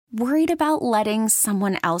Worried about letting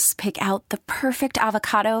someone else pick out the perfect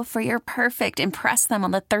avocado for your perfect impress them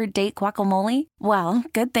on the third date guacamole? Well,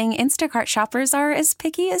 good thing Instacart shoppers are as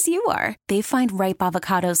picky as you are. They find ripe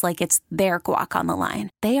avocados like it's their guac on the line.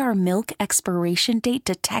 They are milk expiration date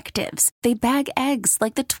detectives. They bag eggs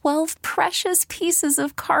like the 12 precious pieces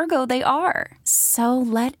of cargo they are. So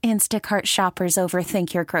let Instacart shoppers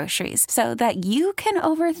overthink your groceries so that you can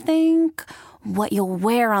overthink what you'll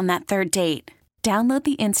wear on that third date. Download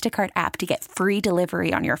the Instacart app to get free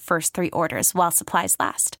delivery on your first 3 orders while supplies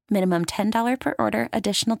last. Minimum $10 per order.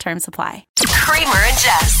 Additional terms apply. Kramer and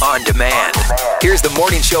Jess. On demand. Here's the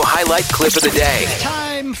morning show highlight clip of the day.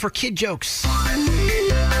 Time for kid jokes.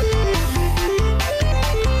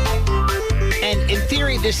 And in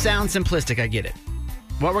theory, this sounds simplistic. I get it.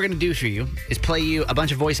 What we're going to do for you is play you a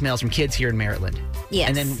bunch of voicemails from kids here in Maryland. Yes.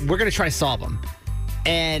 And then we're going to try to solve them.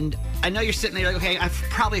 And I know you're sitting there like, okay, I've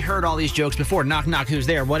probably heard all these jokes before. Knock, knock, who's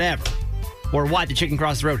there? Whatever. Or why the chicken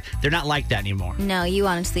crossed the road. They're not like that anymore. No, you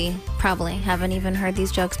honestly probably haven't even heard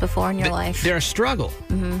these jokes before in your life. They're a struggle.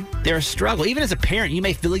 Mm-hmm. They're a struggle. Even as a parent, you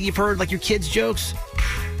may feel like you've heard like your kids' jokes.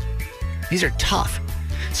 These are tough.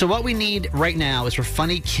 So what we need right now is for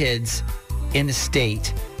funny kids in the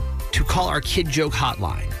state to call our kid joke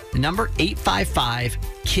hotline. The number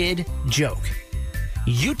 855-KID-JOKE.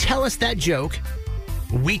 You tell us that joke.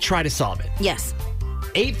 We try to solve it. Yes.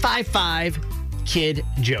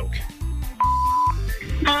 855-KID-JOKE.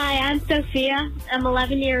 Hi, I'm Sophia. I'm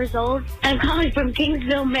 11 years old. I'm calling from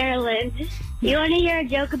Kingsville, Maryland. You want to hear a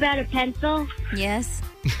joke about a pencil? Yes.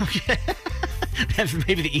 Okay. That's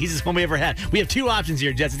maybe the easiest one we ever had. We have 2 options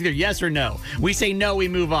here, Jess. It's either yes or no. We say no, we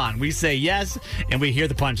move on. We say yes, and we hear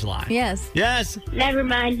the punchline. Yes. Yes. Never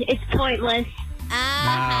mind. It's pointless.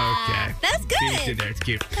 Okay. That's good. Cute in there. It's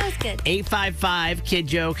cute. That was good.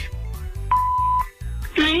 855-KID-JOKE.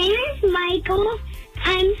 My name is Michael.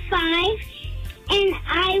 I'm 5, and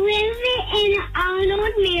I live in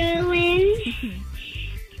Arnold, Maryland.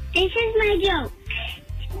 This is my joke.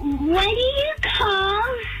 What do you call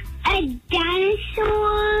a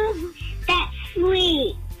dinosaur that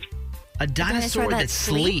sleeps? A dinosaur that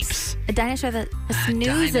sleeps. A dinosaur that... A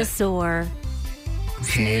snoozosaur.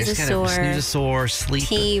 Okay, it's got a snoozosaur, sleep.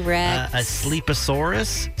 T-Rex. A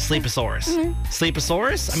sleeposaurus? Sleeposaurus. Mm-hmm.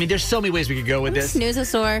 Sleeposaurus? I mean, there's so many ways we could go with this.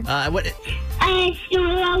 Snoozosaur. What? A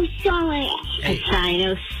Snorosaurus. A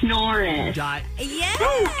Sinosauros. Yeah.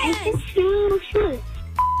 I said Snorosaurus.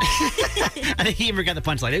 I think he even got the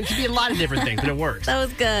punchline. It could be a lot of different things, but it works. That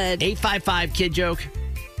was good. 855-KID-JOKE.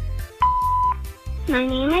 My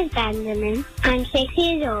name is Benjamin. I'm 6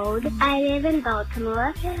 years old. I live in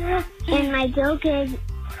Baltimore. And my joke is,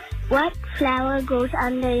 what flower goes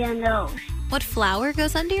under your nose? What flower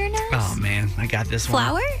goes under your nose? Oh, man. I got this one.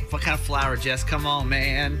 Flower? What kind of flower, Jess? Come on,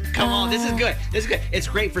 man. Come on. This is good. This is good. It's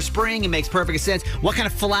great for spring. It makes perfect sense. What kind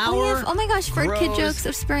of flower? Oh my gosh, for kid jokes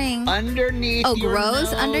of spring. Underneath your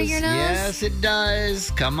grows nose. under your nose? Yes, it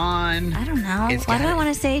does. Come on. I don't know. Why do I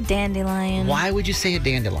want to say dandelion? Why would you say a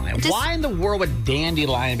dandelion? Why in the world would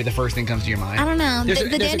dandelion be the first thing that comes to your mind? I don't know.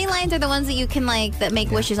 The dandelions are the ones that you can that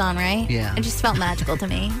make wishes on, right? Yeah. It just felt magical to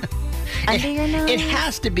me. Under your nose? It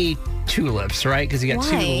has to be tulips, right? Because you got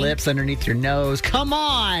 2 lips underneath your nose. Come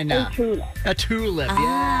on. A tulip. A tulip.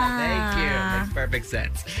 Yeah, thank you. Makes perfect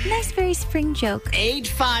sense. Nice, very spring joke.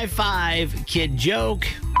 855-KID-JOKE.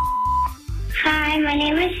 Hi, my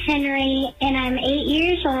name is Henry, and I'm 8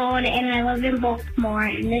 years old, and I live in Baltimore,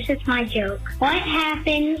 and this is my joke. What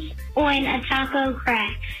happens when a taco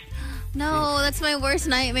cracks? No, that's my worst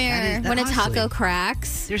nightmare. When a taco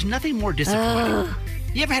cracks. There's nothing more disappointing.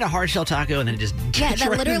 You ever had a hard shell taco and then it just... Yeah,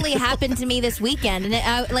 that literally happened to me this weekend. And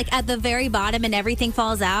at the very bottom and everything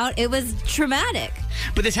falls out. It was traumatic.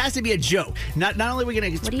 But this has to be a joke. Not only are we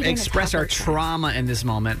going to express our trauma in this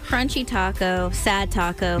moment. Crunchy taco, sad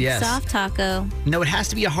taco, soft taco. No, it has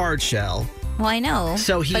to be a hard shell. Well, I know.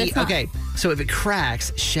 So so if it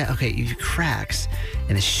cracks, if it cracks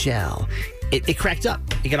in a shell, it cracked up.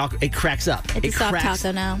 It cracks up. It's a soft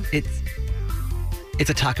taco now. It's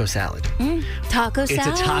a taco salad. Taco salad. It's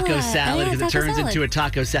a taco salad because it turns into a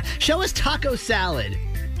taco salad. Show us taco salad.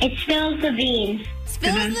 It spills the beans.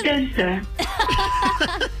 That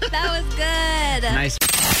was good. Nice.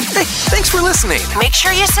 Hey, thanks for listening. Make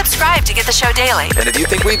sure you subscribe to get the show daily. And if you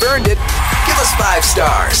think we've earned it, give us 5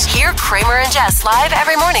 stars. Hear Kramer and Jess live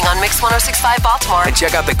every morning on Mix 106.5 Baltimore. And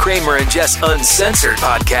check out the Kramer and Jess Uncensored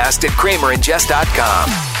podcast at kramerandjess.com.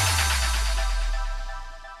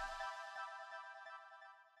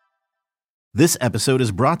 This episode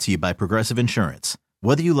is brought to you by Progressive Insurance.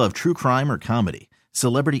 Whether you love true crime or comedy,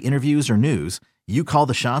 celebrity interviews or news, you call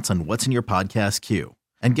the shots on what's in your podcast queue.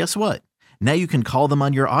 And guess what? Now you can call them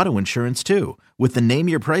on your auto insurance too with the Name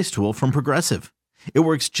Your Price tool from Progressive. It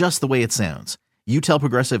works just the way it sounds. You tell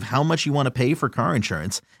Progressive how much you want to pay for car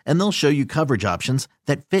insurance, and they'll show you coverage options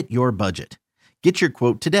that fit your budget. Get your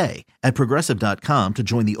quote today at Progressive.com to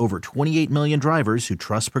join the over 28 million drivers who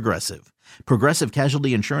trust Progressive. Progressive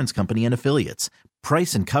Casualty Insurance Company and Affiliates.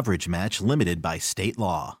 Price and coverage match limited by state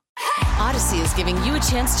law. Odyssey is giving you a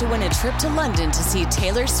chance to win a trip to London to see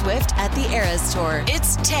Taylor Swift at the Eras Tour.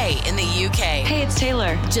 It's Tay in the UK. Hey, it's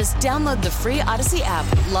Taylor. Just download the free Odyssey app,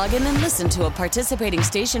 log in and listen to a participating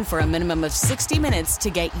station for a minimum of 60 minutes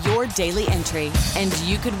to get your daily entry. And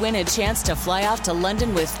you could win a chance to fly off to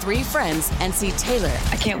London with 3 friends and see Taylor.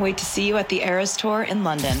 I can't wait to see you at the Eras Tour in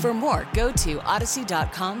London. For more, go to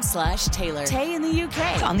odyssey.com/Taylor. Tay in the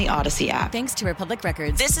UK. On the Odyssey app. Thanks to Republic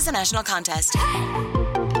Records. This is a national contest.